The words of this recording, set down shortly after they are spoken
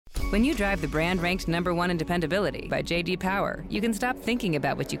When you drive the brand ranked #1 in dependability by J.D. Power, you can stop thinking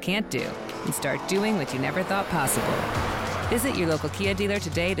about what you can't do and start doing what you never thought possible. Visit your local Kia dealer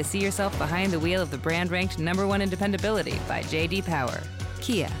today to see yourself behind the wheel of the brand ranked #1 in dependability by J.D. Power.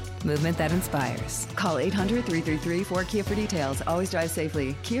 Kia, movement that inspires. Call 800-333-4KIA for details. Always drive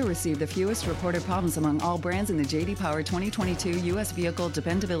safely. Kia received the fewest reported problems among all brands in the J.D. Power 2022 U.S. Vehicle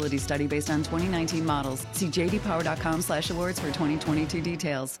Dependability Study based on 2019 models. See jdpower.com/awards for 2022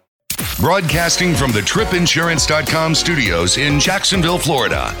 details. Broadcasting from the tripinsurance.com studios in Jacksonville,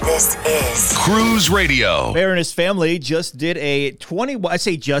 Florida. This is Cruise Radio. Mayor and his family just did I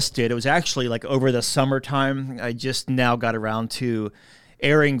say just did. It was actually like over the summertime. I just now got around to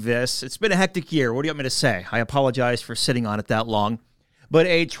airing this. It's been a hectic year. What do you want me to say? I apologize for sitting on it that long. But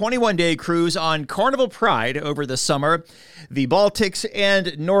a 21-day cruise on Carnival Pride over the summer, the Baltics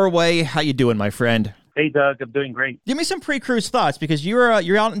and Norway. How you doing, my friend? Hey, Doug. I'm doing great. Give me some pre-cruise thoughts, because you're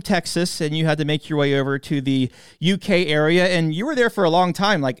out in Texas and you had to make your way over to the UK area, and you were there for a long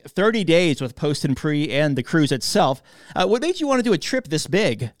time, like 30 days with post and pre and the cruise itself. What made you want to do a trip this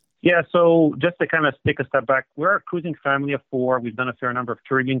big? Yeah, so just to kind of take a step back, we're a cruising family of 4. We've done a fair number of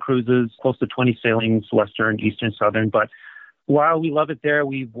Caribbean cruises, close to 20 sailings, Western, Eastern, Southern. But while we love it there,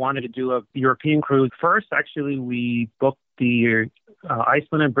 we wanted to do a European cruise. First, actually, we booked the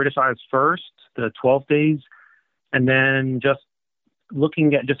Iceland and British Isles first, the 12 days. And then just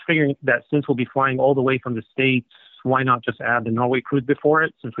figuring that since we'll be flying all the way from the States, why not just add the Norway cruise before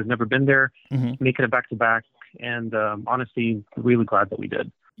it, since we've never been there, make it a back-to-back. And honestly, really glad that we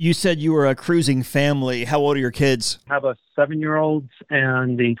did. You said you were a cruising family. How old are your kids? I have a 7-year-old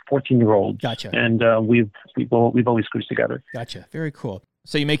and a 14-year-old. Gotcha. And we've always cruised together. Gotcha. Very cool.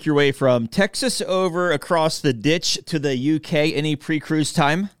 So you make your way from Texas over across the ditch to the UK. Any pre-cruise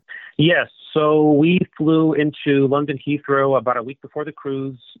time? Yes. So we flew into London Heathrow about a week before the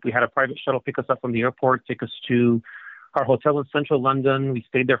cruise. We had a private shuttle pick us up from the airport, take us to our hotel in central London. We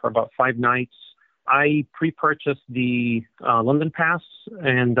stayed there for about 5 nights. I pre-purchased the London Pass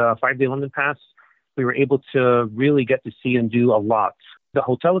and 5-day London Pass. We were able to really get to see and do a lot. The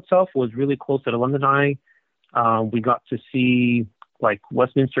hotel itself was really close to the London Eye. We got to see like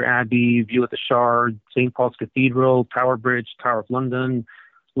Westminster Abbey, view at the Shard, St. Paul's Cathedral, Tower Bridge, Tower of London,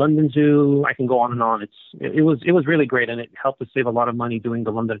 London Zoo. I can go on and on. It was really great, and it helped us save a lot of money doing the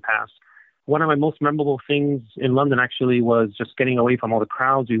London Pass. One of my most memorable things in London actually was just getting away from all the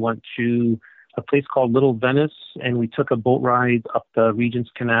crowds. We went to a place called Little Venice, and we took a boat ride up the Regent's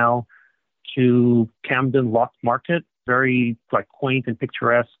Canal to Camden Lock Market. Very like quaint and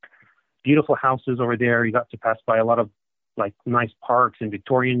picturesque, beautiful houses over there. You got to pass by a lot of like nice parks and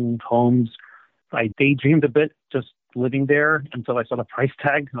Victorian homes. I daydreamed a bit just living there until I saw the price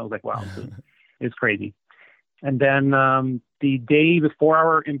tag. I was like, wow, it's crazy. And then the day before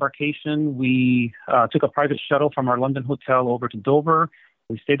our embarkation, we took a private shuttle from our London hotel over to Dover.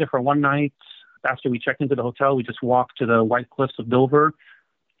 We stayed there for one night. After we checked into the hotel, we just walked to the White Cliffs of Dover,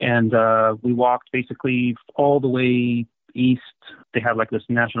 and we walked basically all the way east. They have like this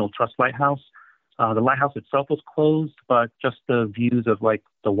National Trust lighthouse. The lighthouse itself was closed, but just the views of like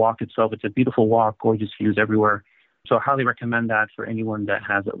the walk itself, it's a beautiful walk, gorgeous views everywhere. So I highly recommend that for anyone that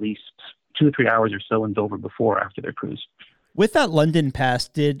has at least 2 or 3 hours or so in Dover before or after their cruise. With that London Pass,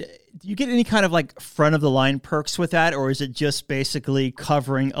 did you get any kind of like front of the line perks with that, or is it just basically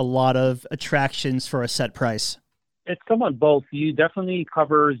covering a lot of attractions for a set price? It's somewhat both. You definitely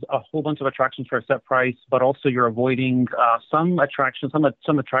covers a whole bunch of attractions for a set price, but also you're avoiding some attractions.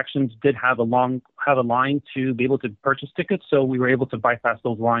 Some attractions did have a line to be able to purchase tickets, so we were able to bypass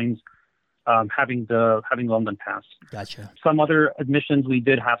those lines, having London Pass. Gotcha. Some other admissions we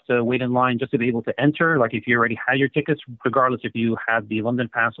did have to wait in line just to be able to enter. Like if you already had your tickets, regardless if you had the London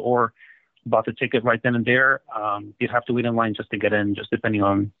Pass or bought the ticket right then and there, you'd have to wait in line just to get in, just depending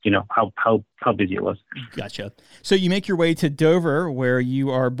on, how busy it was. Gotcha. So you make your way to Dover, where you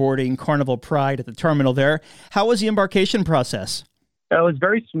are boarding Carnival Pride at the terminal there. How was the embarkation process? It was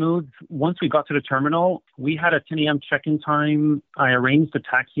very smooth. Once we got to the terminal, we had a 10 a.m. check-in time. I arranged a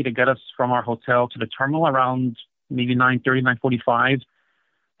taxi to get us from our hotel to the terminal around maybe 9:30, 9:45.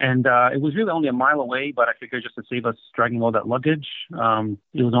 And it was really only a mile away, but I figured just to save us dragging all that luggage,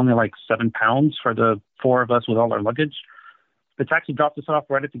 it was only like 7 pounds for the 4 of us with all our luggage. The taxi dropped us off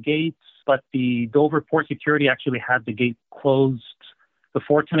right at the gates, but the Dover Port Security actually had the gate closed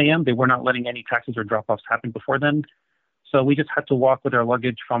before 10 a.m. They were not letting any taxis or drop-offs happen before then. So we just had to walk with our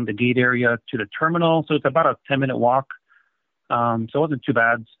luggage from the gate area to the terminal. So it's about a 10-minute walk. So it wasn't too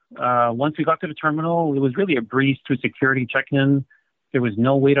bad. Once we got to the terminal, it was really a breeze through security check-in. There was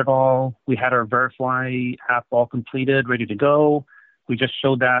no wait at all. We had our Verify app all completed, ready to go. We just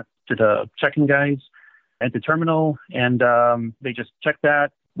showed that to the check-in guys at the terminal, and they just checked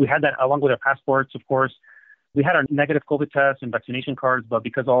that. We had that along with our passports, of course. We had our negative COVID tests and vaccination cards, but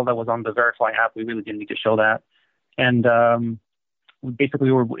because all that was on the Verify app, we really didn't need to show that. And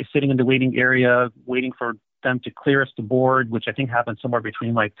we were sitting in the waiting area, waiting for them to clear us to board, which I think happened somewhere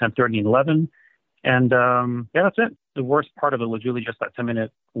between like 10:30 and 11. And that's it. The worst part of it was really just that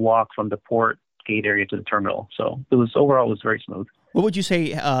 10-minute walk from the port gate area to the terminal. So it was very smooth. What would you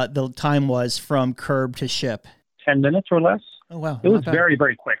say the time was from curb to ship? 10 minutes or less. Oh, wow. It was very,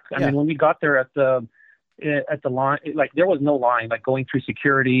 very quick. I mean, when we got there at the line, like there was no line, like going through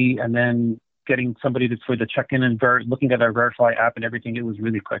security and then getting somebody for the check-in and looking at our Verify app and everything. It was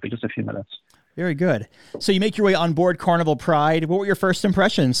really quick, just a few minutes. Very good. So you make your way on board Carnival Pride. What were your first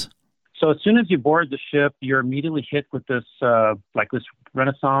impressions? So as soon as you board the ship, you're immediately hit with this this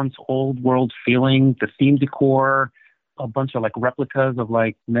Renaissance old world feeling, the theme decor, a bunch of like replicas of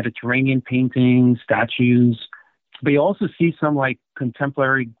like Mediterranean paintings, statues. But you also see some like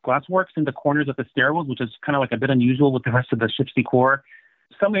contemporary glassworks in the corners of the stairwells, which is kind of like a bit unusual with the rest of the ship's decor.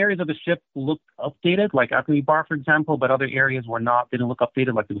 Some areas of the ship looked updated, like Alchemy Bar, for example, but other areas didn't look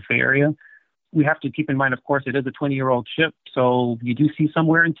updated, like the buffet area. We have to keep in mind, of course, it is a 20-year-old ship, so you do see some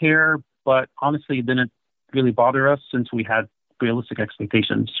wear and tear, but honestly, it didn't really bother us since we had realistic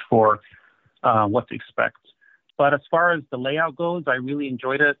expectations for what to expect. But as far as the layout goes, I really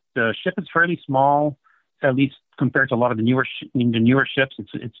enjoyed it. The ship is fairly small, at least compared to a lot of the newer ships.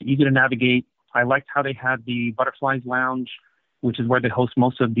 It's easy to navigate. I liked how they had the Butterflies Lounge, which is where they host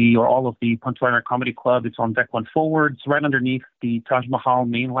most of all of the Punchliner Comedy Club. It's on deck 1 forward. It's right underneath the Taj Mahal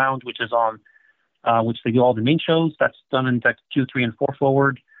main lounge, which is on which they do all the main shows. That's done in deck 2, 3, and 4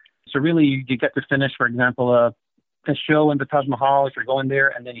 forward. So really, you get to finish, for example, a show in the Taj Mahal if you're going there,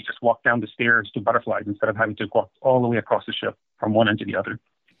 and then you just walk down the stairs to Butterflies instead of having to walk all the way across the ship from one end to the other.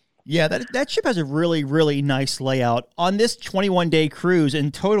 Yeah, that ship has a really, really nice layout. On this 21-day cruise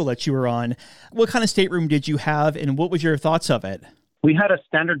in total that you were on, what kind of stateroom did you have, and what was your thoughts of it? We had a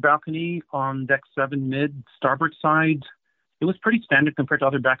standard balcony on deck 7 mid starboard side. It was pretty standard compared to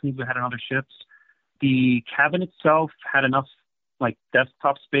other balconies we had on other ships. The cabin itself had enough like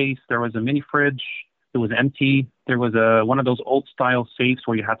desktop space. There was a mini fridge. It was empty. There was one of those old style safes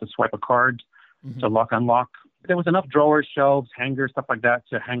where you had to swipe a card to unlock. There was enough drawers, shelves, hangers, stuff like that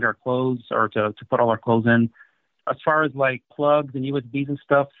to hang our clothes or to put all our clothes in. As far as like plugs and USBs and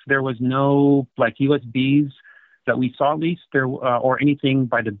stuff, there was no like USBs that we saw, at least there or anything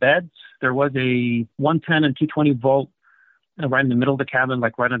by the beds. There was a 110 and 220 volt right in the middle of the cabin,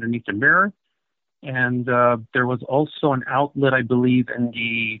 like right underneath the mirror. And there was also an outlet, I believe, in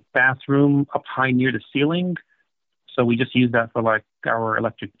the bathroom up high near the ceiling. So we just used that for like our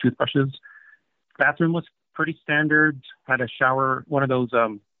electric toothbrushes. Bathroom was pretty standard, had a shower, one of those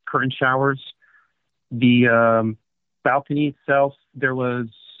curtain showers. The balcony itself, there was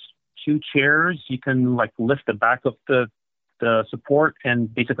 2 chairs. You can like lift the back of the support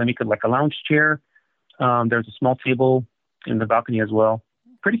and basically make it like a lounge chair. There's a small table in the balcony as well.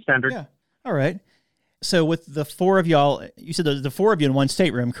 Pretty standard. Yeah. All right. So with the 4 of y'all, you said the 4 of you in one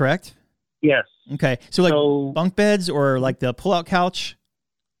stateroom, correct? Yes. Okay. So bunk beds or like the pull-out couch?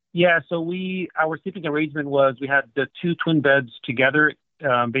 Yeah. So our sleeping arrangement was we had the 2 twin beds together,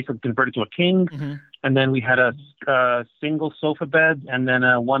 basically converted to a king. Mm-hmm. And then we had a single sofa bed and then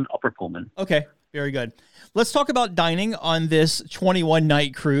one upper Pullman. Okay. Very good. Let's talk about dining on this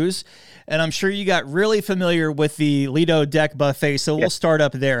 21-night cruise. And I'm sure you got really familiar with the Lido Deck buffet. So We'll start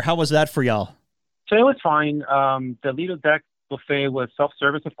up there. How was that for y'all? So it was fine. The Lido Deck buffet was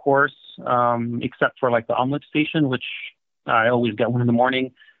self-service, of course, except for like the omelet station, which I always get one in the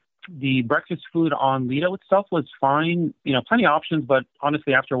morning. The breakfast food on Lido itself was fine. Plenty of options, but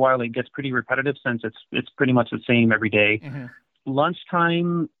honestly, after a while, it gets pretty repetitive since it's pretty much the same every day. Mm-hmm.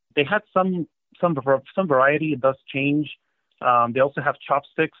 Lunchtime, they had some variety. It does change. They also have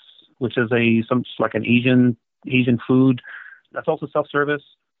chopsticks, which is like an Asian food. That's also self-service.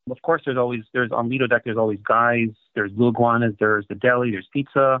 Of course, there's on Lido Deck, there's always guys, there's blue iguanas, there's the deli, there's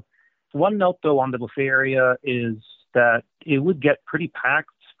pizza. One note, though, on the buffet area is that it would get pretty packed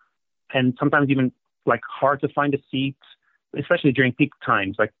and sometimes even like hard to find a seat, especially during peak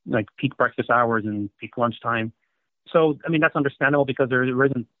times, like peak breakfast hours and peak lunchtime. So, I mean, that's understandable because there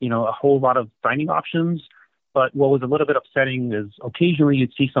isn't, a whole lot of dining options. But what was a little bit upsetting is occasionally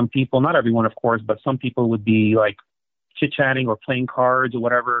you'd see some people, not everyone, of course, but some people would be like chit-chatting or playing cards or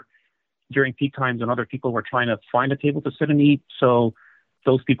whatever during peak times, and other people were trying to find a table to sit and eat. So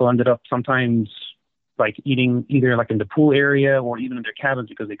those people ended up sometimes like eating either like in the pool area or even in their cabins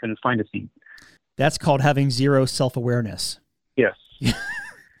because they couldn't find a seat. That's called having zero self-awareness. Yes.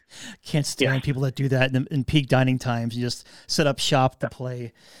 can't stand people that do that in peak dining times. You just set up shop to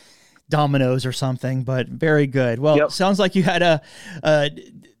play dominoes or something, but very good. Well, sounds like you had a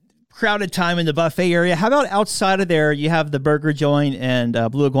crowded time in the buffet area. How about outside of there? You have the burger joint and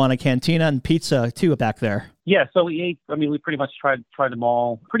Blue Iguana Cantina and pizza too back there. Yeah, so we ate. I mean, we pretty much tried them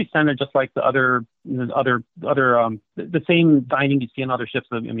all. Pretty standard, just like the same dining you see in other ships.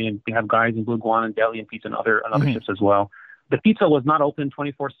 I mean, we have guys in Blue Iguana and deli and pizza and other ships as well. The pizza was not open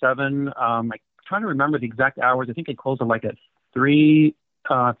 24/7. I'm trying to remember the exact hours. I think it closed at 3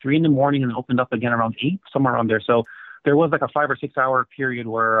 in the morning and opened up again around 8, somewhere around there. So there was like a 5 or 6 hour period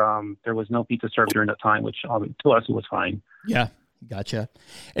where there was no pizza served during that time, which to us it was fine. Yeah. Gotcha.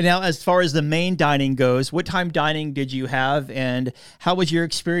 And now, as far as the main dining goes, what time dining did you have, and how was your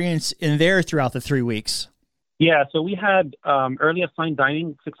experience in there throughout the 3 weeks? Yeah, so we had early assigned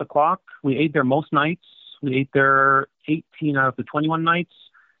dining, 6 o'clock. We ate there most nights. We ate there 18 out of the 21 nights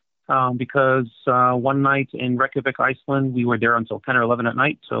because one night in Reykjavik, Iceland, we were there until 10 or 11 at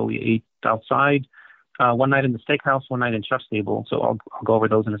night, so we ate outside. One night in the steakhouse, one night in chef's table, so I'll go over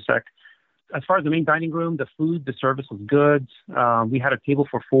those in a sec. As far as the main dining room, the food, the service was good. We had a table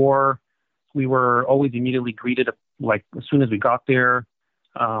for 4. We were always immediately greeted, like as soon as we got there.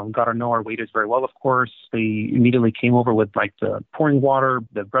 Got to know our waiters very well, of course. They immediately came over with like the pouring water,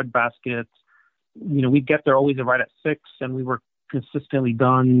 the bread baskets. You know, we'd get there always right at 6, and we were consistently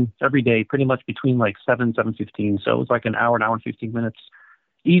done every day, pretty much between like 7:15. So it was like an hour and 15 minutes.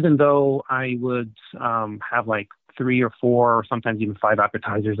 Even though I would have like 3 or 4 or sometimes even 5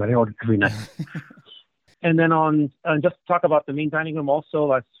 appetizers that I ordered every night. And then just to talk about the main dining room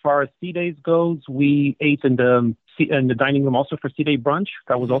also, as far as sea days goes, we ate in the dining room also for sea day brunch.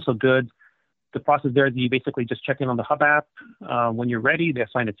 That was also good. The process there is you basically just check in on the Hub app. When you're ready, they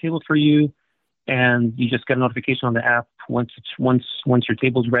assign a table for you, and you just get a notification on the app once your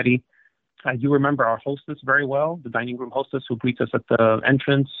table's ready. I do remember our hostess very well, the dining room hostess who greets us at the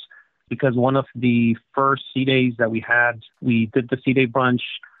entrance, because one of the first sea days that we had, we did the sea day brunch.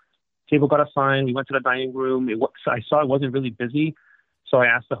 Table got assigned. We went to the dining room. I saw it wasn't really busy, so I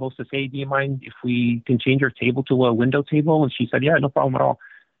asked the hostess, "Hey, do you mind if we can change your table to a window table?" And she said, "Yeah, no problem at all."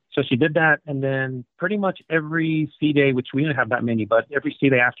 So she did that, and then pretty much every sea day, which we didn't have that many, but every sea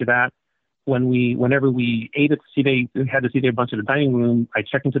day after that, whenever we ate at the sea day, we had the sea day brunch at the dining room. I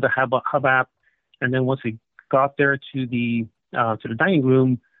checked into the Hub app, and then once we got there to the dining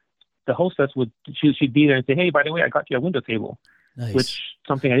room, the hostess she'd be there and say, "Hey, by the way, I got you a window table." Nice. Which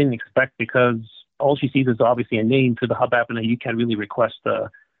something I didn't expect, because all she sees is obviously a name to the Hub app, and then you can really request a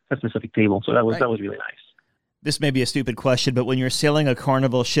specific table. So that was really nice. This may be a stupid question, but when you're sailing a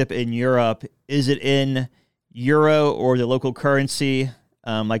Carnival ship in Europe, is it in euro or the local currency,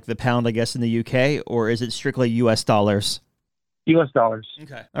 like the pound, I guess, in the UK, or is it strictly U.S. dollars? U.S. dollars.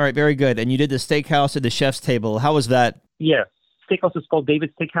 Okay. All right, very good. And you did the steakhouse at the chef's table. How was that? Yes. Steakhouse is called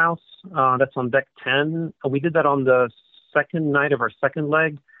David's Steakhouse. That's on deck 10. We did that on the second night of our second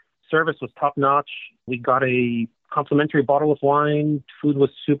leg. Service was top notch. We got a complimentary bottle of wine. Food was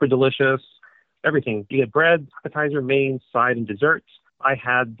super delicious. Everything. You get bread, appetizer, main, side, and dessert. I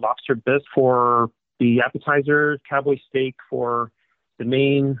had lobster bisque for the appetizer, cowboy steak for the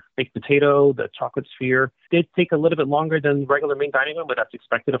main, baked potato, the chocolate sphere. It did take a little bit longer than regular main dining room, but that's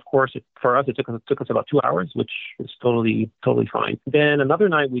expected, of course. For us, it took us about 2 hours, which is totally fine. Then another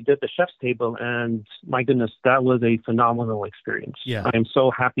night we did the chef's table, and my goodness, that was a phenomenal experience. Yeah. I am so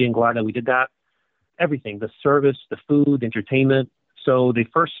happy and glad that we did that. Everything, the service, the food, entertainment. So they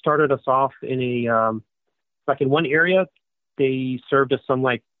first started us off in in one area, they served us some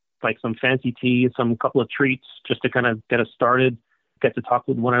like some fancy tea, some couple of treats just to kind of get us started, get to talk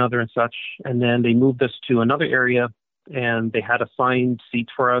with one another and such. And then they moved us to another area, and they had assigned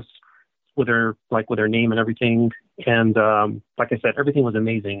seats for us with their name and everything. And like I said, everything was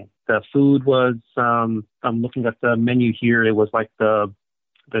amazing. The food was, I'm looking at the menu here. It was like the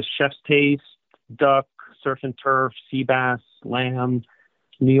chef's taste, duck, surf and turf, sea bass, lamb,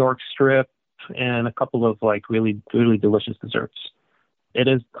 New York strip, and a couple of like really, really delicious desserts. It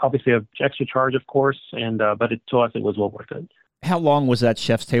is obviously an extra charge, of course, but to us, it was well worth it. How long was that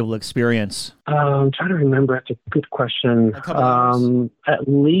chef's table experience? I'm trying to remember. That's a good question. A couple hours? At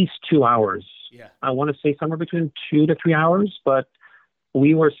least 2 hours. Yeah. I want to say somewhere between 2 to 3 hours, but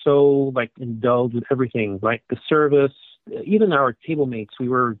we were so indulged with everything, like the service, even our table mates. We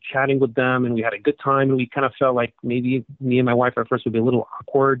were chatting with them, and we had a good time, and we kind of felt like maybe me and my wife at first would be a little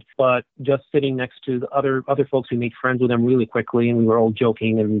awkward, but just sitting next to the other folks, we made friends with them really quickly, and we were all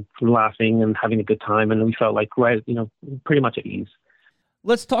joking and laughing and having a good time, and we felt like pretty much at ease.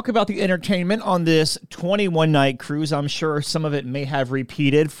 Let's talk about the entertainment on this 21-night cruise. I'm sure some of it may have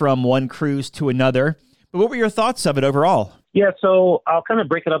repeated from one cruise to another. But what were your thoughts of it overall? Yeah, so I'll kind of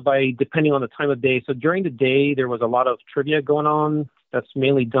break it up by depending on the time of day. So during the day, there was a lot of trivia going on. That's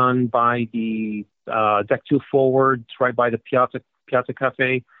mainly done by the Deck 2 Forwards, right by the Piazza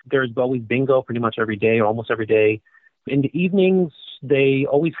Cafe. There's always bingo pretty much every day, or almost every day. In the evenings, they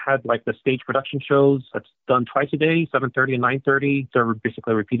always had like the stage production shows that's done twice a day, 7:30 and 9:30. They're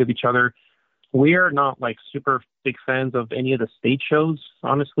basically a repeat of each other. We're not like super big fans of any of the stage shows,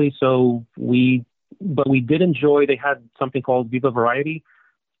 honestly. But we did enjoy, they had something called Viva Variety.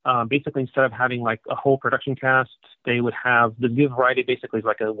 Basically, instead of having like a whole production cast, they would have the Viva Variety basically is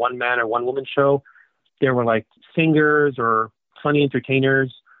like a one-man or one-woman show. There were like singers or funny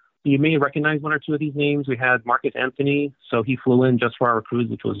entertainers. You may recognize one or two of these names. We had Marcus Anthony, so he flew in just for our cruise,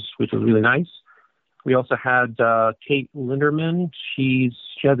 which was really nice. We also had Kate Linderman. She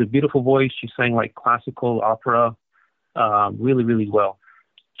has a beautiful voice. She sang like classical opera really, really well.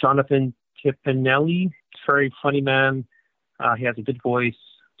 Jonathan Tipinelli, very funny man. He has a good voice.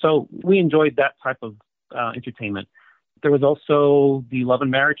 So we enjoyed that type of entertainment. There was also the Love and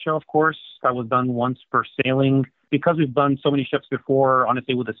Marriage show, of course, that was done once per sailing. Because we've done so many ships before,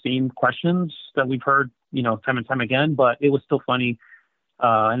 honestly, with the same questions that we've heard, time and time again, but it was still funny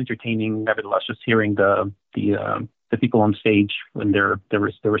and entertaining, nevertheless, just hearing the people on stage and their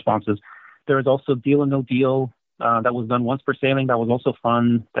responses. There was also Deal or No Deal that was done once per sailing. That was also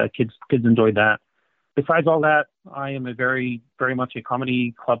fun. The kids enjoyed that. Besides all that, I am a very, very much a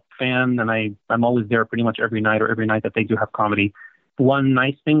comedy club fan, and I'm always there pretty much every night that they do have comedy. One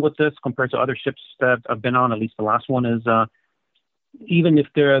nice thing with this compared to other ships that I've been on, at least the last one, is even if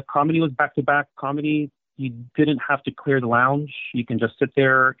the comedy was back-to-back comedy, you didn't have to clear the lounge. You can just sit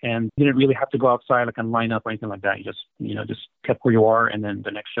there, and you didn't really have to go outside and line up or anything like that. You just kept where you are, and then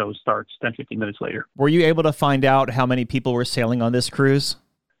the next show starts 10, 15 minutes later. Were you able to find out how many people were sailing on this cruise?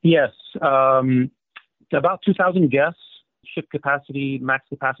 Yes. About 2,000 guests. Ship capacity, max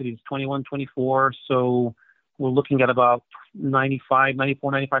capacity is 21, 24. So we're looking at about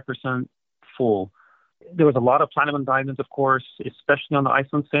 95% full. There was a lot of platinum diamonds, of course, especially on the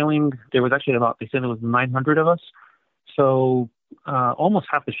Iceland sailing. There was actually they said there was 900 of us. So almost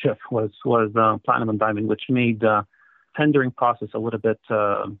half the ship was platinum and diamond, which made the tendering process a little bit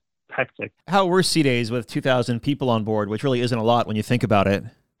hectic. How were sea days with 2,000 people on board, which really isn't a lot when you think about it?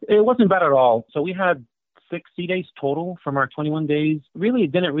 It wasn't bad at all. So we had 6 sea days total from our 21 days. Really,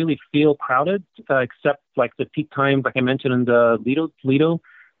 it didn't really feel crowded, except like the peak times, like I mentioned in the Lido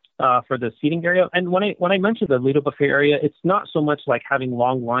for the seating area. And when I mentioned the Lido buffet area, it's not so much like having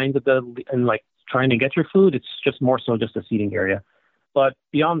long lines and like trying to get your food. It's just more so just a seating area. But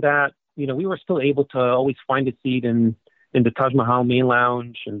beyond that, we were still able to always find a seat in the Taj Mahal main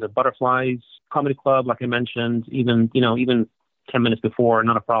lounge and the Butterflies Comedy Club, like I mentioned, even 10 minutes before,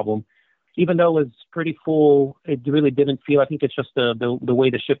 not a problem. Even though it was pretty full, it really didn't feel, I think it's just the way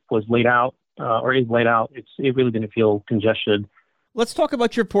the ship was laid out, or is laid out, it really didn't feel congested. Let's talk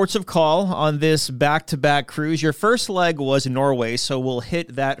about your ports of call on this back-to-back cruise. Your first leg was Norway, so we'll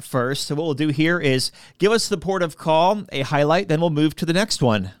hit that first. So what we'll do here is give us the port of call, a highlight, then we'll move to the next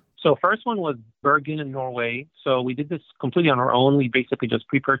one. So first one was Bergen in Norway. So we did this completely on our own. We basically just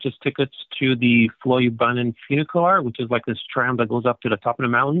pre-purchased tickets to the Fløibanen Funicular, which is like this tram that goes up to the top of the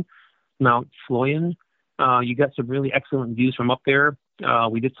mountain, Mount Fløyen. You get some really excellent views from up there.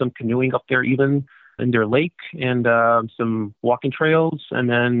 We did some canoeing up there even in their lake, and some walking trails, and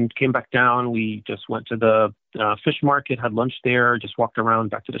then came back down. We just went to the fish market, had lunch there, just walked around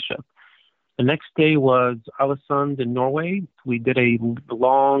back to the ship. The next day was Ålesund in Norway. We did a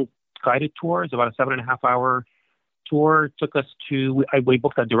long guided tour. It's about a 7.5-hour tour. It took us we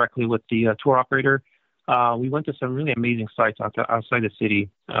booked that directly with the tour operator. We went to some really amazing sites outside the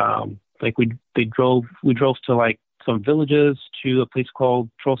city. We drove to like some villages, to a place called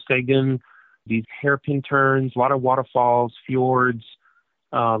Trollstegen, these hairpin turns, a lot of waterfalls, fjords,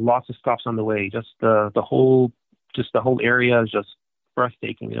 lots of stops on the way. Just the whole area is just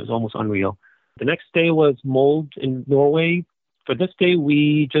breathtaking. It was almost unreal. The next day was Molde in Norway. For this day,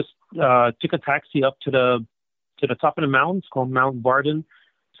 we just took a taxi up to the top of the mountain. It's called Mount Varden.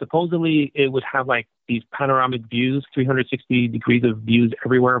 Supposedly, it would have like these panoramic views, 360 degrees of views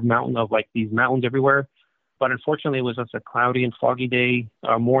everywhere of like these mountains everywhere. But unfortunately, it was just a cloudy and foggy day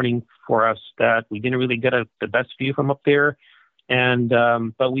morning for us that we didn't really get the best view from up there. And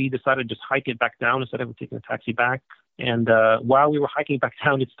but we decided to just hike it back down instead of taking a taxi back. And while we were hiking back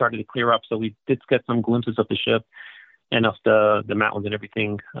down, it started to clear up. So we did get some glimpses of the ship and of the mountains and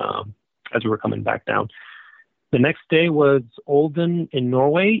everything as we were coming back down. The next day was Olden in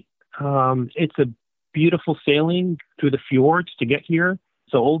Norway. It's a beautiful sailing through the fjords to get here.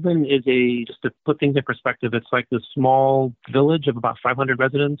 So Olden is just to put things in perspective, it's like this small village of about 500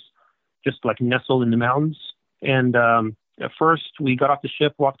 residents, just like nestled in the mountains. And at first we got off the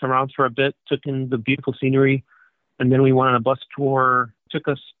ship, walked around for a bit, took in the beautiful scenery, and then we went on a bus tour, took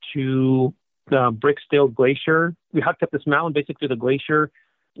us to the Bricksdale Glacier. We hiked up this mountain, basically the glacier.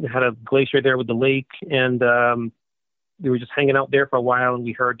 We had a glacier there with the lake, and we were just hanging out there for a while, and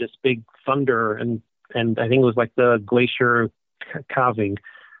we heard this big thunder, and I think it was like the glacier calving.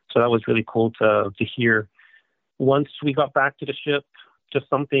 So that was really cool to hear. Once we got back to the ship, just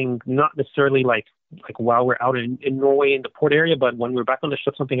something not necessarily like while we're out in Norway in the port area, but when we were back on the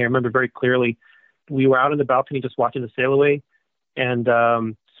ship, something I remember very clearly. We were out on the balcony just watching the sail away, and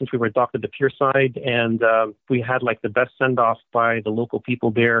since we were docked at the pier side, and we had like the best send off by the local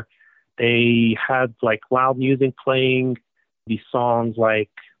people there. They had like loud music playing, these songs like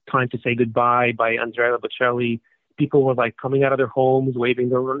 "Time to Say Goodbye" by Andrea Bocelli. People were like coming out of their homes, waving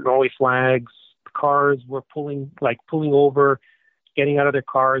their Norway flags. Cars were pulling over, getting out of their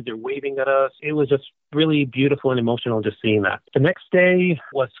cars. They're waving at us. It was just really beautiful and emotional just seeing that. The next day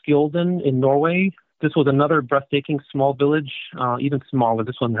was Skjolden in Norway. This was another breathtaking small village, even smaller.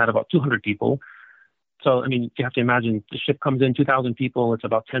 This one had about 200 people. So, I mean, you have to imagine the ship comes in 2,000 people. It's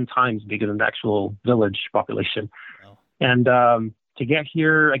about 10 times bigger than the actual village population. Wow. And to get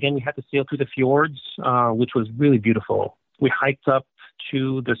here, again, we had to sail through the fjords, which was really beautiful. We hiked up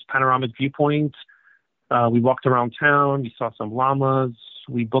to this panoramic viewpoint. We walked around town. We saw some llamas.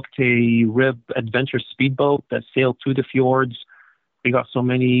 We booked a Rib Adventure speedboat that sailed through the fjords. We got so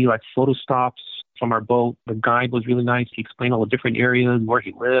many like photo stops from our boat. The guide was really nice. He explained all the different areas where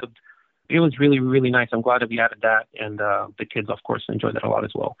he lived. It was really, really nice. I'm glad that we added that. And the kids, of course, enjoyed that a lot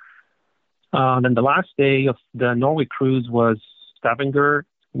as well. Then the last day of the Norway cruise was Stavanger.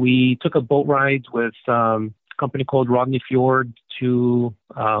 We took a boat ride with a company called Rodney Fjord to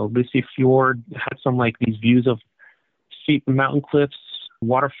Lissy Fjord. It had some like these views of steep mountain cliffs,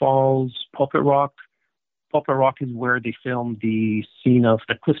 waterfalls, Pulpit Rock. Pulpit Rock is where they filmed the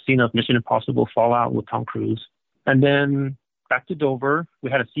cliff scene of Mission Impossible Fallout with Tom Cruise. And then back to Dover.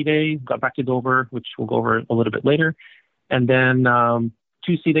 We had a sea day, got back to Dover, which we'll go over a little bit later. And then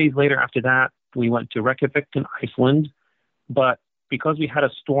 2 sea days later after that, we went to Reykjavik in Iceland. But because we had a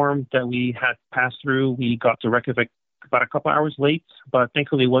storm that we had passed through, we got to Reykjavik about a couple hours late. But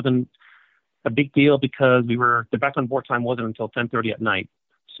thankfully, it wasn't a big deal because the back on board time wasn't until 10:30 at night.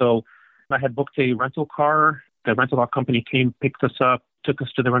 So I had booked a rental car. The rental car company came, picked us up, took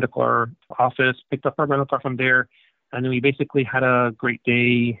us to the rental car office, picked up our rental car from there. And then we basically had a great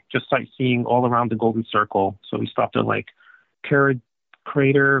day just sightseeing all around the Golden Circle. So we stopped at like Carrot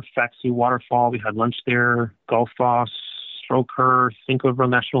Crater, Faxi Waterfall. We had lunch there, Gullfoss, Stroker, Thinkriver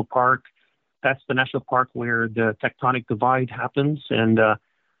National Park. That's the national park where the tectonic divide happens. And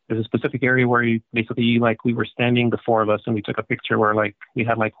there's a specific area where we were standing, the four of us, and we took a picture where like we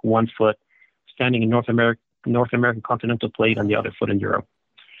had like 1 foot standing in North American continental plate and the other foot in Europe.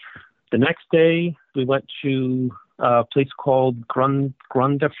 The next day, we went to a place called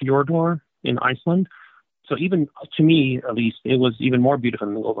Grundarfjörður in Iceland. So even to me, at least, it was even more beautiful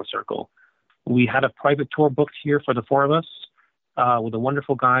than the Golden Circle. We had a private tour booked here for the four of us with a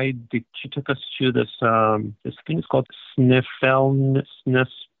wonderful guide. She took us to this thing is called Snæfellsnes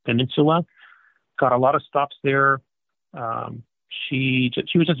Peninsula. Got a lot of stops there. She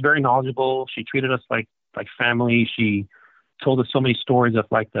was just very knowledgeable. She treated us like family. She told us so many stories of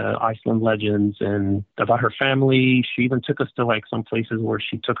like the Iceland legends and about her family. She even took us to like some places where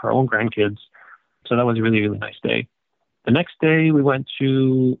she took her own grandkids. So that was a really, really nice day. The next day we went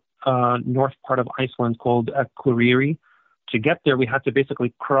to north part of Iceland called Akureyri. To get there, we had to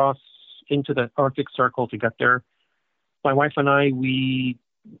basically cross into the Arctic Circle to get there. My wife and I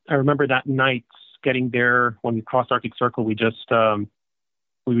remember that night getting there when we crossed Arctic Circle. We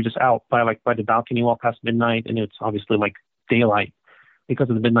were just out by the balcony well past midnight, and it's obviously like daylight because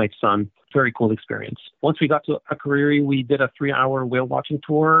of the midnight sun. Very cool experience. Once we got to Akureyri, we did a 3-hour whale watching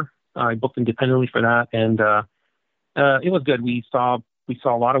tour. I booked independently for that, and it was good. We saw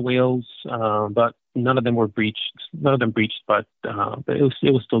a lot of whales, but none of them breached, but it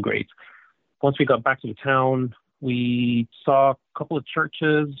was still great. Once we got back to the town, we saw a couple of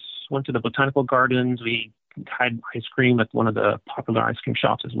churches, went to the botanical gardens. We had ice cream at one of the popular ice cream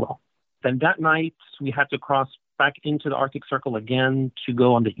shops as well. Then that night, we had to cross back into the Arctic Circle again to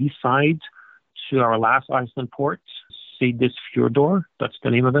go on the east side to our last Iceland port, Seyðisfjörður. That's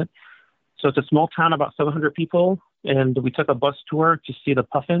the name of it. So it's a small town, about 700 people, and we took a bus tour to see the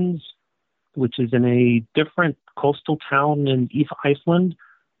puffins. which is in a different coastal town in East Iceland.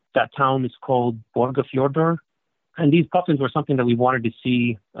 That town is called Borgafjordur. And these puffins were something that we wanted to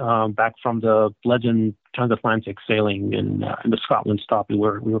see back from the Legend transatlantic sailing in the Scotland stop. We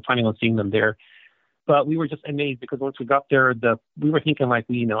were planning on seeing them there. But we were just amazed because once we got there, we were thinking like,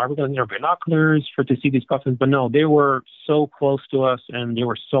 are we going to need our binoculars to see these puffins? But no, they were so close to us, and there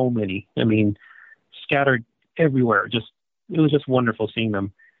were so many. I mean, scattered everywhere. It was just wonderful seeing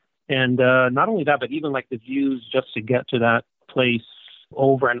them. And not only that, but even like the views just to get to that place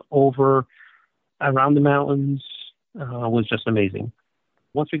over and over around the mountains was just amazing.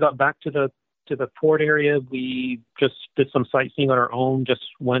 Once we got back to the port area, we just did some sightseeing on our own. Just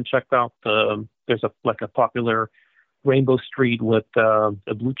went checked out there's a popular rainbow street with a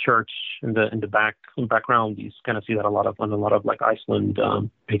blue church in the background. You kind of see that on a lot of like Iceland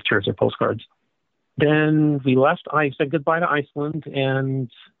pictures or postcards. Then we left. I said goodbye to Iceland, and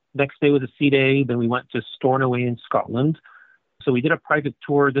next day was a sea day. Then we went to Stornoway in Scotland. So we did a private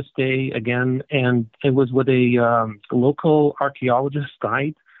tour this day again, and it was with a local archaeologist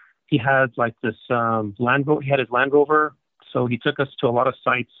guide. He had like this Land Rover. He had his Land Rover, so he took us to a lot of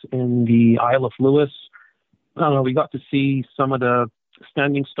sites in the Isle of Lewis. We got to see some of the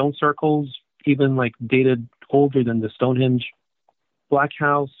standing stone circles, even like dated older than the Stonehenge. Black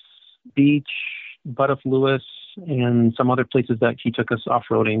House, Beach, Butt of Lewis, and some other places that he took us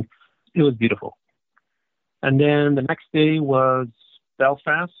off-roading. It was beautiful. And then the next day was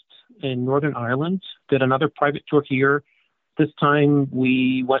Belfast in Northern Ireland. Did another private tour here. This time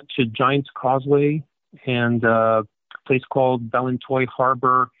we went to Giant's Causeway and a place called Ballintoy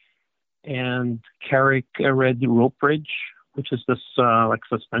Harbor and Carrick Red Rope Bridge, which is this like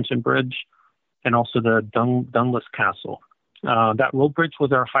suspension bridge, and also the Dunluce Castle. That rope bridge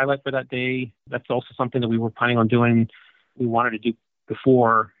was our highlight for that day. That's also something that we were planning on doing. We wanted to do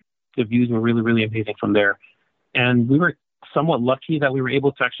before. The views were really, really amazing from there. And we were somewhat lucky that we were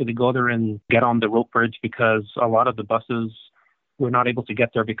able to actually go there and get on the rope bridge, because a lot of the buses were not able to get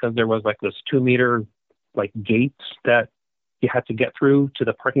there because there was like this 2-meter like gate that you had to get through to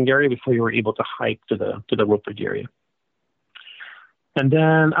the parking area before you were able to hike to the rope bridge area. And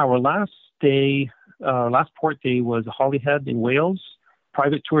then our last port day was Holyhead in Wales.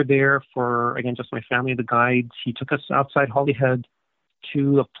 Private tour there for, again, just my family, the guides. He took us outside Holyhead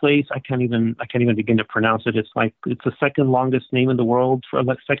to a place I can't even begin to pronounce it. It's the second longest name in the world, for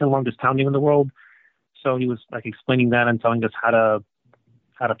the second longest town name in the world. So he was like explaining that and telling us how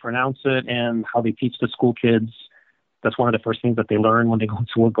to pronounce it and how they teach the school kids. That's one of the first things that they learn when they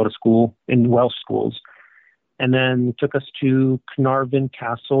go to school in Welsh schools. And then took us to Carnarvon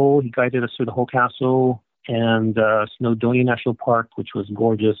Castle. He guided us through the whole castle, and Snowdonia National Park, which was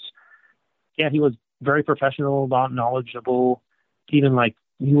gorgeous. Yeah, he was very professional, knowledgeable. Even like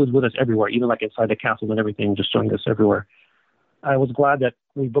he was with us everywhere, even like inside the castle and everything, just showing us everywhere. I was glad that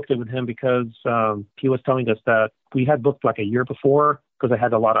we booked it with him because he was telling us that we had booked like a year before, because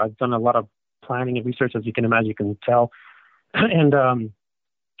I've done a lot of planning and research, as you can imagine, you can tell. And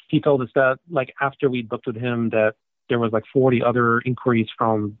he told us that like after we booked with him, that there was like 40 other inquiries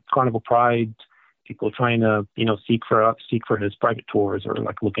from Carnival Pride, people trying to, seek for his private tours or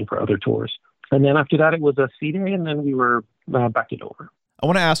like looking for other tours. And then after that, it was a sea day, and then we were back to Dover. I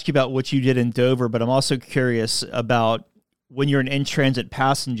want to ask you about what you did in Dover, but I'm also curious about when you're an in-transit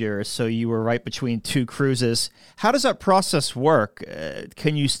passenger, so you were right between two cruises. How does that process work?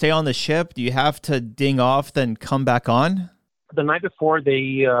 Can you stay on the ship? Do you have to ding off, then come back on? The night before,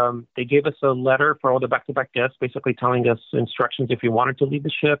 they gave us a letter for all the back-to-back guests, basically telling us instructions if you wanted to leave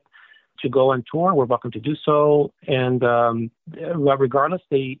the ship to go on tour, we're welcome to do so. And regardless,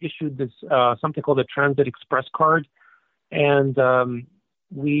 they issued this something called a Transit Express card. And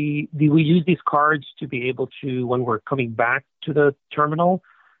we use these cards to be able to, when we're coming back to the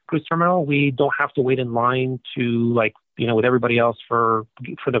cruise terminal, we don't have to wait in line to with everybody else for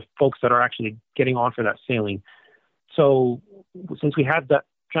the folks that are actually getting on for that sailing. So since we had that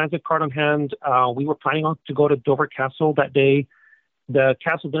transit card on hand, we were planning on to go to Dover Castle that day. The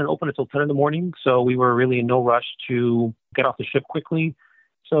castle didn't open until 10 in the morning, so we were really in no rush to get off the ship quickly.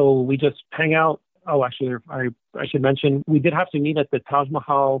 So we just hang out. Oh, actually, I should mention, we did have to meet at the Taj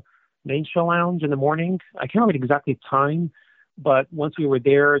Mahal main show lounge in the morning. I can't remember the exact time, but once we were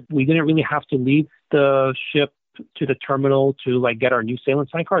there, we didn't really have to leave the ship to the terminal to get our new sailing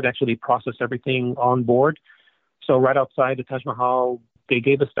sign card, actually process everything on board. So right outside the Taj Mahal, they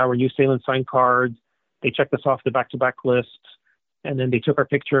gave us our new sailing sign cards. They checked us off the back-to-back list. And then they took our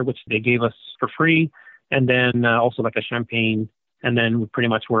picture, which they gave us for free, and then also a champagne. And then we pretty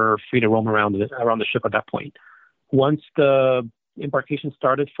much were free to roam around the ship at that point. Once the embarkation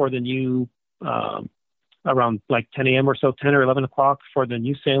started for the new around like 10 a.m. or so, 10 or 11 o'clock for the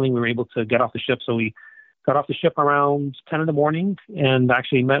new sailing. We were able to get off the ship. So we got off the ship around 10 in the morning and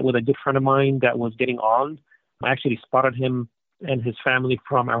actually met with a good friend of mine that was getting on. I actually spotted him and his family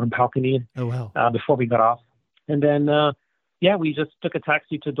from our balcony before we got off. And then, we just took a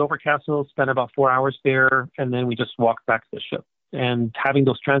taxi to Dover Castle, spent about 4 hours there, and then we just walked back to the ship. And having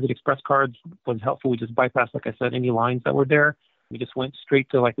those Transit Express cards was helpful. We just bypassed, like I said, any lines that were there. We just went straight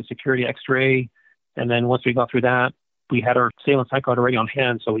to like the security X-ray. And then once we got through that, we had our sail and sign card already on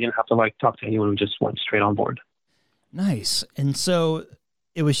hand, so we didn't have to like talk to anyone. We just went straight on board. Nice. And so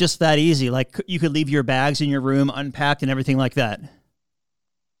it was just that easy. Like you could leave your bags in your room unpacked and everything like that.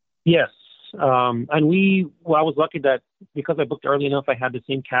 Yes. And I was lucky that because I booked early enough, I had the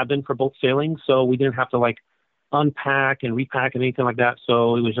same cabin for both sailings. So we didn't have to like unpack and repack and anything like that.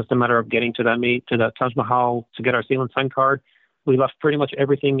 So it was just a matter of getting to the Taj Mahal to get our sail and sign card. We left pretty much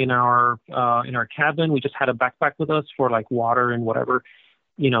everything in our cabin. We just had a backpack with us for like water and whatever,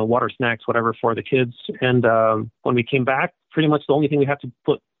 water, snacks, whatever for the kids. And when we came back, pretty much the only thing we had to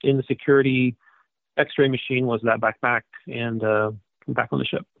put in the security X-ray machine was that backpack and back on the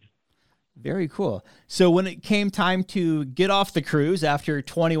ship. Very cool. So when it came time to get off the cruise after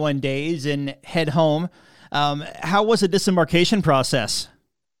 21 days and head home, how was the disembarkation process?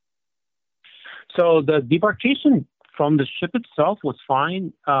 So the debarkation from the ship itself was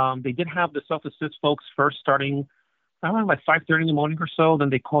fine. They did have the self-assist folks first starting around like 5:30 in the morning or so. Then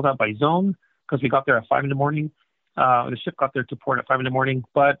they called out by zone because we got there at 5 in the morning. The ship got there to port at 5 in the morning.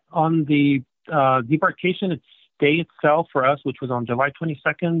 But on the debarkation day itself for us, which was on July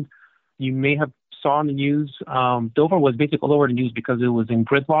 22nd, you may have saw in the news, Dover was basically all over the news because it was in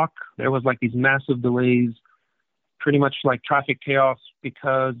gridlock. There was like these massive delays, pretty much like traffic chaos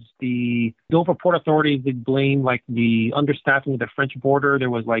because the Dover Port authorities did blame like the understaffing of the French border. There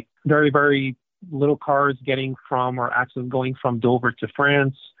was like very, very little cars getting from or access going from Dover to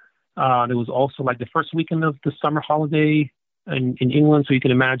France. There was also like the first weekend of the summer holiday in England. So you can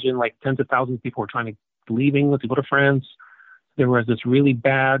imagine like tens of thousands of people were trying to leave England to go to France. There was this really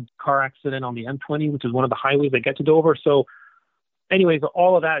bad car accident on the M20, which is one of the highways that get to Dover. So anyways,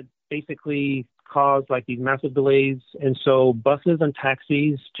 all of that basically caused like these massive delays. And so buses and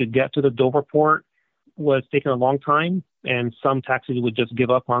taxis to get to the Dover port was taking a long time. And some taxis would just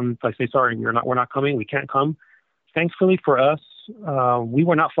give up on, like, say, sorry, we're not coming. We can't come. Thankfully for us, we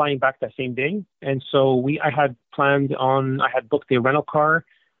were not flying back that same day. And so I had booked a rental car,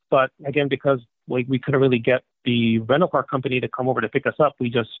 but again, because we couldn't really get the rental car company to come over to pick us up, we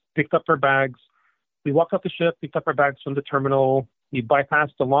just picked up our bags. We walked up the ship, picked up our bags from the terminal. We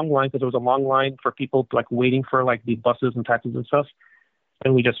bypassed the long line because there was a long line for people like waiting for like the buses and taxis and stuff.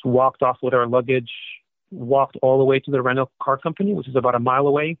 And we just walked off with our luggage, walked all the way to the rental car company, which is about a mile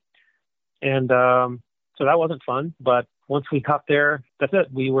away. And so that wasn't fun. But once we got there, that's it.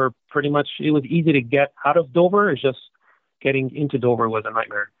 We were it was easy to get out of Dover. It's just getting into Dover was a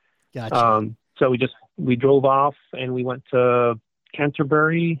nightmare. Gotcha. So we drove off and we went to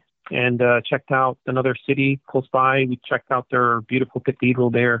Canterbury and checked out another city close by. We checked out their beautiful cathedral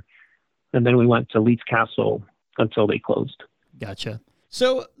there. And then we went to Leeds Castle until they closed. Gotcha.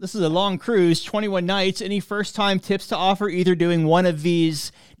 So this is a long cruise, 21 nights. Any first-time tips to offer, either doing one of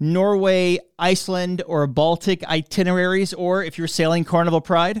these Norway, Iceland, or Baltic itineraries, or if you're sailing Carnival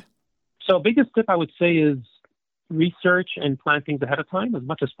Pride? So biggest tip I would say is research and plan things ahead of time as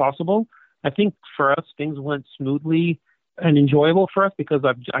much as possible. I think for us, things went smoothly and enjoyable for us because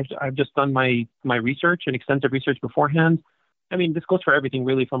I've just done my research and extensive research beforehand. I mean, this goes for everything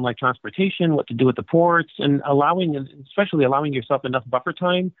really, from like transportation, what to do at the ports, and especially allowing yourself enough buffer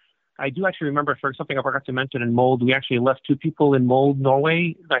time. I do actually remember, for something I forgot to mention, in Molde, we actually left 2 people in Molde,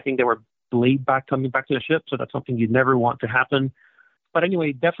 Norway. I think they were delayed coming back to the ship, so that's something you'd never want to happen. But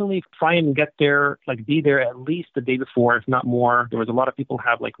anyway, definitely try and get there, like be there at least the day before, if not more. There was a lot of people who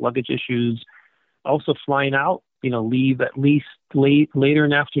have like luggage issues. Also flying out, leave at least later in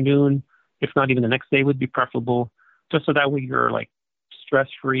the afternoon, if not even the next day would be preferable, just so that way you're like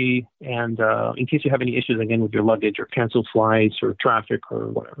stress-free and in case you have any issues again with your luggage or canceled flights or traffic or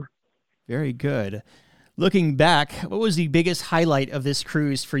whatever. Very good. Looking back, what was the biggest highlight of this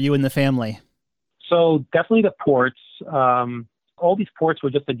cruise for you and the family? So definitely the ports. All these ports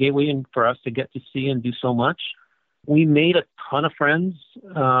were just a gateway in for us to get to see and do so much. We made a ton of friends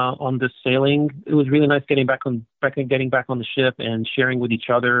on this sailing. It was really nice getting back on the ship and sharing with each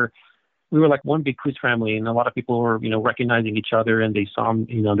other. We were like one big cruise family, and a lot of people were, recognizing each other, and they saw,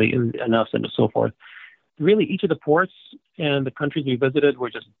 and us and so forth. Really, each of the ports and the countries we visited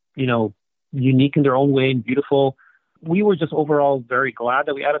were just, unique in their own way and beautiful. we were just overall very glad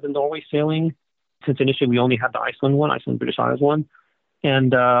that we added the Norway sailing, since initially we only had the Iceland British Isles one.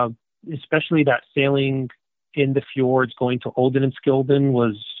 And especially that sailing in the fjords going to Olden and Skilden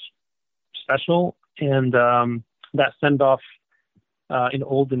was special. And that send-off in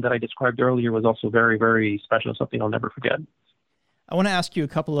Olden that I described earlier was also very, very special, something I'll never forget. I want to ask you a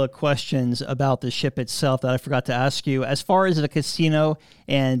couple of questions about the ship itself that I forgot to ask you. As far as the casino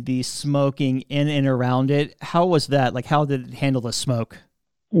and the smoking in and around it, how was that? Like, how did it handle the smoke?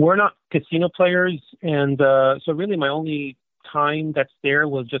 We're not casino players, and so really my only time that's there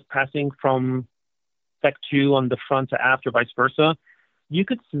was just passing from deck 2 on the front to aft or vice versa. You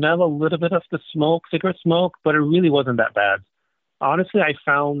could smell a little bit of the smoke, cigarette smoke, but it really wasn't that bad. Honestly, I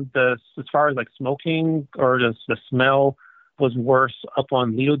found as far as like smoking or just the smell was worse up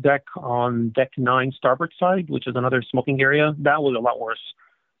on Lido deck on deck 9 starboard side, which is another smoking area. That was a lot worse.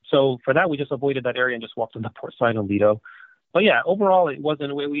 So for that, we just avoided that area and just walked on the port side on Lido. But yeah, overall, it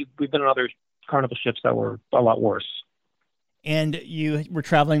wasn't. We've been on other Carnival ships that were a lot worse. And you were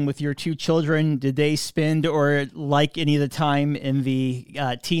traveling with your 2 children. Did they spend or like any of the time in the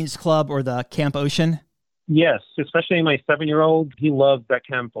Teens Club or the Camp Ocean? Yes, especially my 7-year-old. He loved that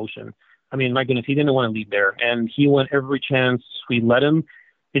Camp Ocean. I mean, my goodness, he didn't want to leave there. And he went every chance we let him.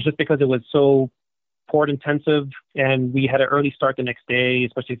 It's just because it was so port intensive and we had an early start the next day,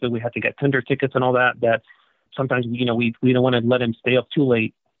 especially because we had to get tender tickets and all that, that sometimes, we don't want to let him stay up too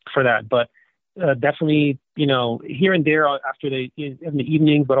late for that. But definitely, here and there after in the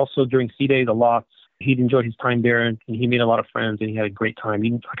evenings, but also during sea days a lot, he'd enjoyed his time there and he made a lot of friends and he had a great time.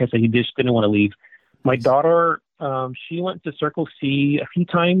 Like I said, he just didn't want to leave. My daughter, she went to Circle C a few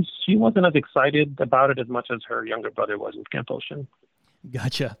times. She wasn't as excited about it as much as her younger brother was with Camp Ocean.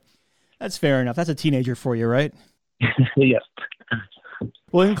 Gotcha. That's fair enough. That's a teenager for you, right? Yes.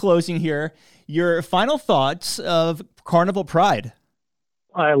 Well, in closing here, your final thoughts of Carnival Pride.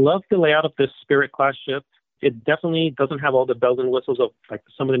 I love the layout of this Spirit class ship. It definitely doesn't have all the bells and whistles of like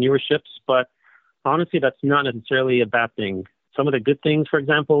some of the newer ships, but honestly, that's not necessarily a bad thing. Some of the good things, for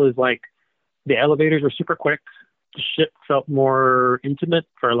example, is like the elevators were super quick. The ship felt more intimate,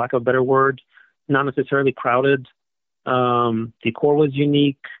 for lack of a better word, not necessarily crowded. Decor was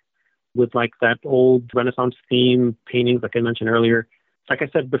unique with like that old Renaissance theme paintings, like I mentioned earlier. Like I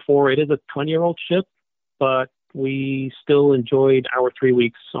said before, it is a 20-year-old ship, but we still enjoyed our 3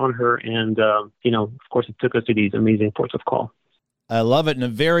 weeks on her. And, of course, it took us to these amazing ports of call. I love it. And a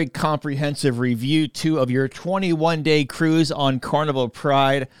very comprehensive review, too, of your 21-day cruise on Carnival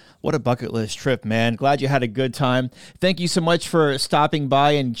Pride. What a bucket list trip, man. Glad you had a good time. Thank you so much for stopping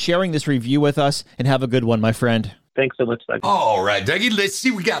by and sharing this review with us. And have a good one, my friend. Thanks so much, Doug. All right, Dougie, let's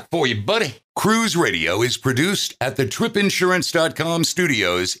see what we got for you, buddy. Cruise Radio is produced at the tripinsurance.com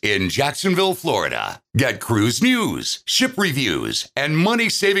studios in Jacksonville, Florida. Get cruise news, ship reviews, and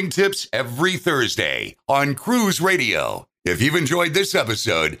money-saving tips every Thursday on Cruise Radio. If you've enjoyed this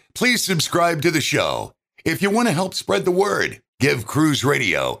episode, please subscribe to the show. If you want to help spread the word, give Cruise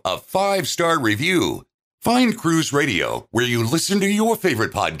Radio a 5-star review. Find Cruise Radio where you listen to your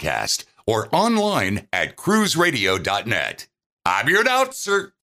favorite podcast or online at cruiseradio.net. I'm your announcer,